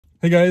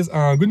Hey guys,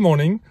 good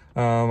morning.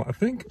 I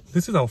think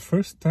this is our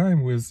first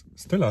time with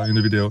Stella in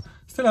the video.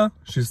 Stella,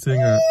 she's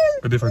seeing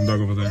a different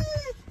dog over there.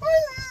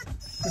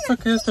 It's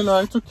okay,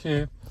 Stella, it's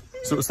okay.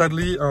 So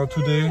sadly,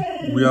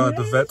 today we are at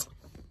the vet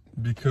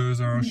because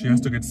she has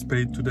to get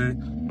spayed today.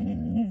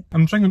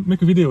 I'm trying to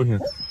make a video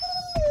here.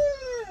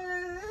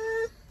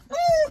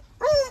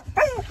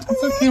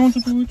 It's okay, I want to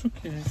do it, it's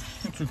okay.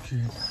 It's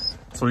okay.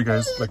 Sorry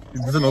guys, like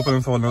it doesn't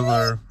open for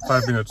another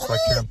 5 minutes, so I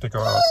can't take her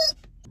out.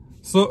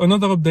 So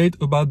another update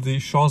about the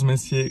Charles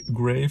Messier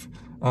grave.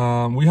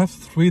 We have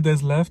 3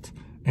 days left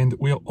and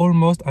we are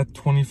almost at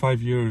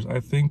 25 years.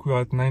 I think we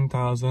are at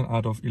 9,000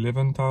 out of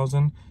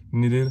 11,000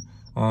 needed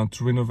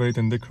to renovate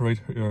and decorate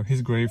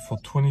his grave for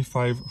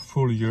 25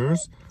 full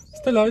years.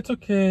 Stella, it's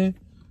okay.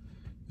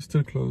 It's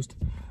still closed.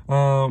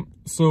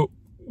 So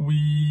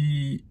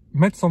we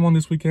met someone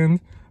this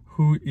weekend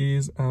who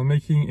is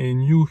making a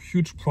new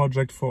huge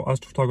project for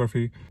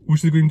astrophotography,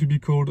 which is going to be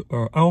called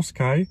Our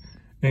Sky.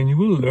 And you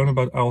will learn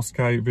about Our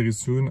Sky very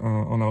soon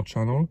on our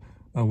channel.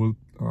 I will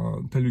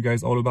tell you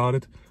guys all about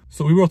it.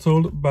 So we were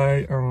told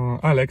by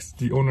Alex,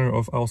 the owner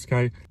of Our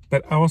Sky,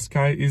 that Our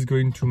Sky is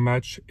going to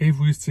match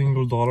every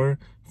single dollar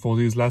for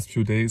these last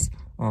few days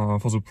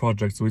for the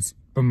project. So it's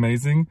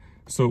amazing.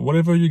 So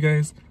whatever you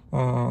guys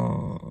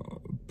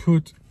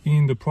put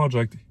in the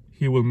project,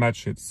 he will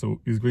match it. So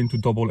he's going to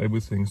double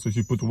everything. So if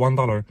you put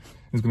 $1,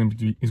 it's going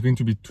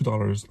to be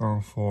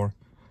 $2 for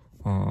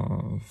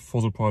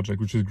the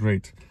project, which is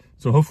great.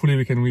 So hopefully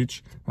we can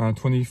reach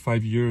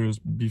 25 years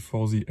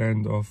before the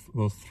end of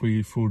the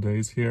 3 full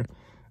days here.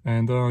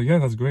 And yeah,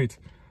 that's great.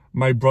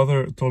 My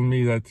brother told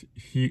me that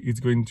he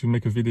is going to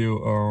make a video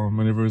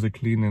whenever they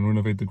clean and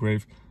renovate the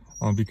grave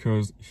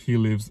because he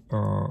lives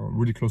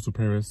really close to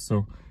Paris.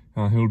 So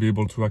he'll be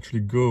able to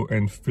actually go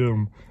and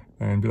film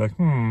and be like,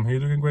 you're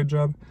doing a great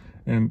job.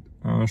 And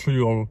show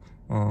you all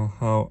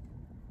how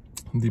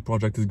the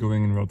project is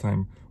going in real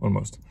time,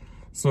 almost.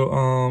 So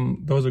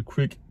that was a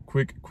quick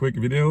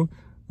video.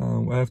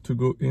 I have to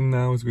go in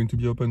now. It's going to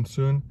be open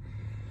soon.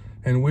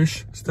 And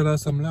wish Stella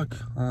some luck.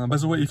 By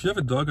the way, if you have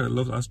a dog that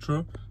loves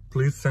astro,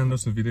 please send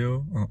us a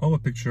video or a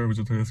picture with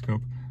a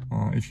telescope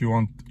if you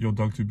want your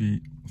dog to be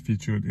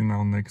featured in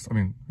our next,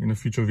 in a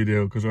future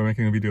video, because we're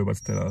making a video about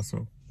Stella,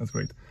 so that's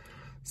great.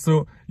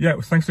 So yeah,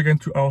 thanks again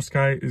to Our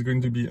Sky. It's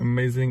going to be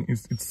amazing.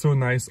 It's so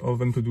nice of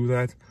them to do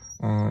that.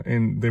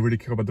 And they really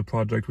care about the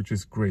project, which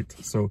is great.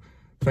 So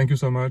thank you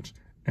so much.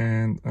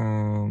 And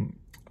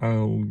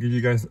I'll give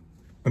you guys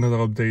another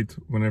update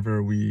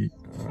whenever we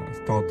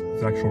start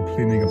the actual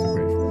cleaning of the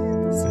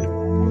grave. See ya.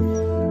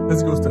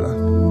 Let's go, Stella.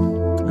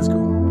 Let's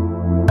go.